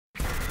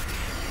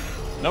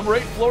Number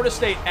 8, Florida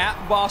State at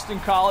Boston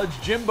College.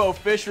 Jimbo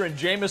Fisher and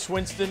Jameis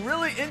Winston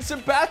really in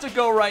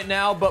simpatico right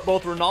now, but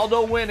both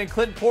Ronaldo Wynn and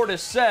Clint Portis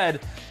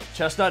said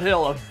Chestnut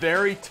Hill, a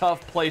very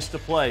tough place to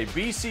play.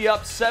 BC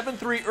up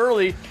 7-3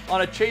 early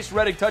on a Chase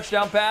Reddick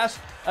touchdown pass.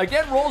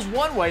 Again, rolls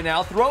one way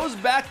now, throws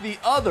back the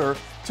other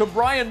to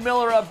Brian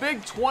Miller, a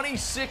big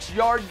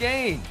 26-yard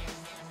gain.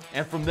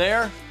 And from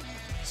there,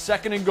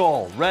 2nd and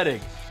goal.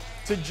 Reddick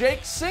to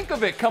Jake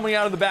Sinkovic coming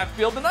out of the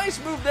backfield. A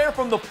nice move there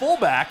from the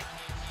fullback.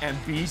 And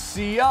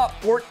BC up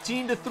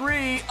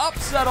 14-3,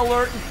 upset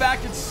alert. In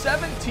fact, it's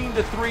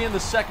 17-3 in the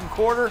second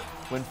quarter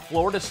when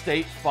Florida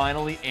State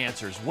finally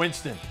answers.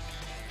 Winston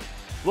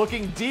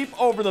looking deep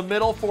over the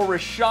middle for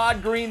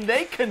Rashad Green.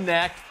 They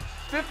connect,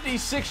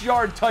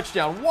 56-yard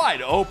touchdown,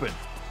 wide open.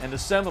 And the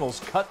Seminoles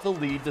cut the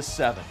lead to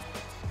 7.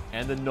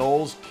 And the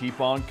Noles keep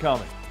on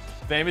coming.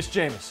 Famous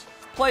Jameis,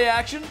 play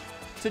action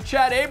to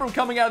Chad Abram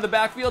coming out of the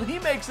backfield. He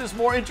makes this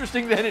more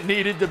interesting than it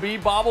needed to be.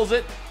 Bobbles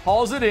it,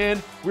 hauls it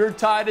in. We're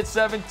tied at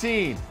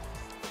 17.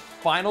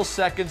 Final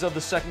seconds of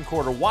the second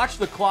quarter. Watch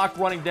the clock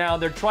running down.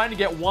 They're trying to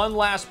get one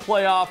last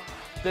play off.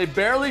 They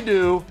barely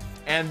do.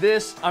 And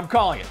this, I'm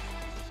calling it.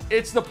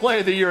 It's the play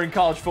of the year in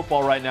college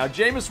football right now.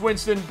 Jameis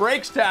Winston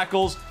breaks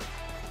tackles,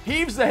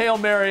 heaves the Hail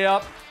Mary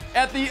up.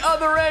 At the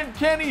other end,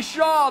 Kenny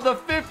Shaw, the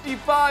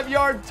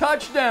 55-yard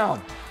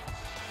touchdown.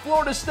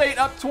 Florida State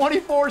up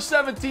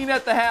 24-17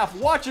 at the half.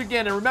 Watch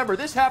again, and remember,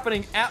 this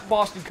happening at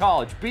Boston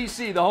College.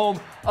 BC, the home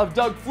of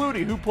Doug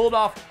Flutie, who pulled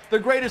off the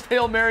greatest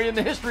Hail Mary in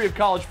the history of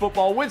college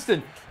football.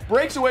 Winston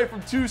breaks away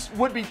from two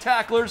would-be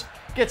tacklers,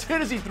 gets hit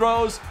as he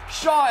throws.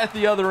 Shaw at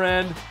the other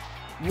end.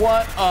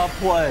 What a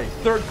play.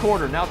 Third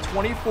quarter, now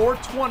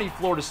 24-20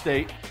 Florida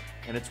State,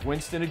 and it's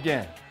Winston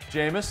again.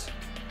 Jameis,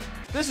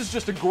 this is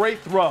just a great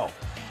throw.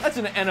 That's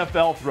an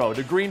NFL throw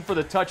to Green for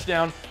the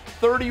touchdown.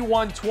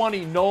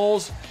 31-20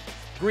 Noles.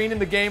 Green in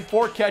the game,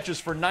 4 catches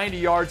for 90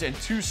 yards and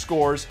 2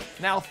 scores.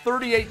 Now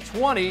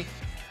 38-20.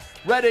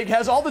 Reddick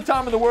has all the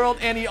time in the world,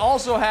 and he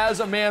also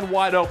has a man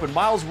wide open.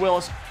 Miles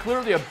Willis,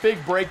 clearly a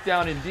big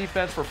breakdown in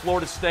defense for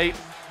Florida State.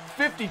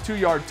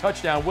 52-yard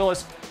touchdown.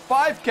 Willis,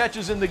 5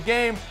 catches in the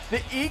game.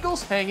 The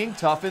Eagles hanging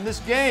tough in this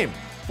game.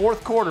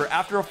 Fourth quarter,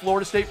 after a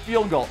Florida State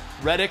field goal,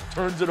 Reddick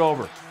turns it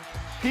over.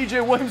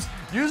 P.J. Williams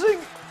using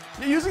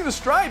the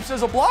stripes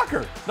as a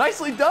blocker.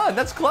 Nicely done.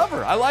 That's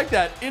clever. I like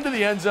that. Into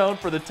the end zone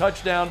for the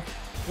touchdown.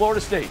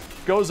 Florida State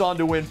goes on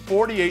to win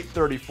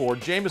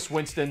 48-34. Jameis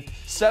Winston,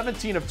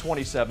 17 of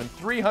 27,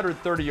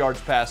 330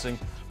 yards passing.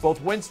 Both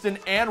Winston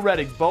and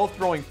Reddick both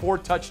throwing 4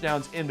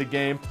 touchdowns in the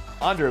game.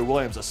 Andre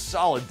Williams, a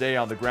solid day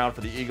on the ground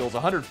for the Eagles,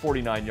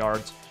 149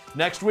 yards.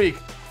 Next week,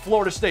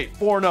 Florida State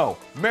 4-0,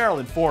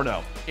 Maryland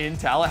 4-0 in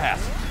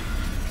Tallahassee.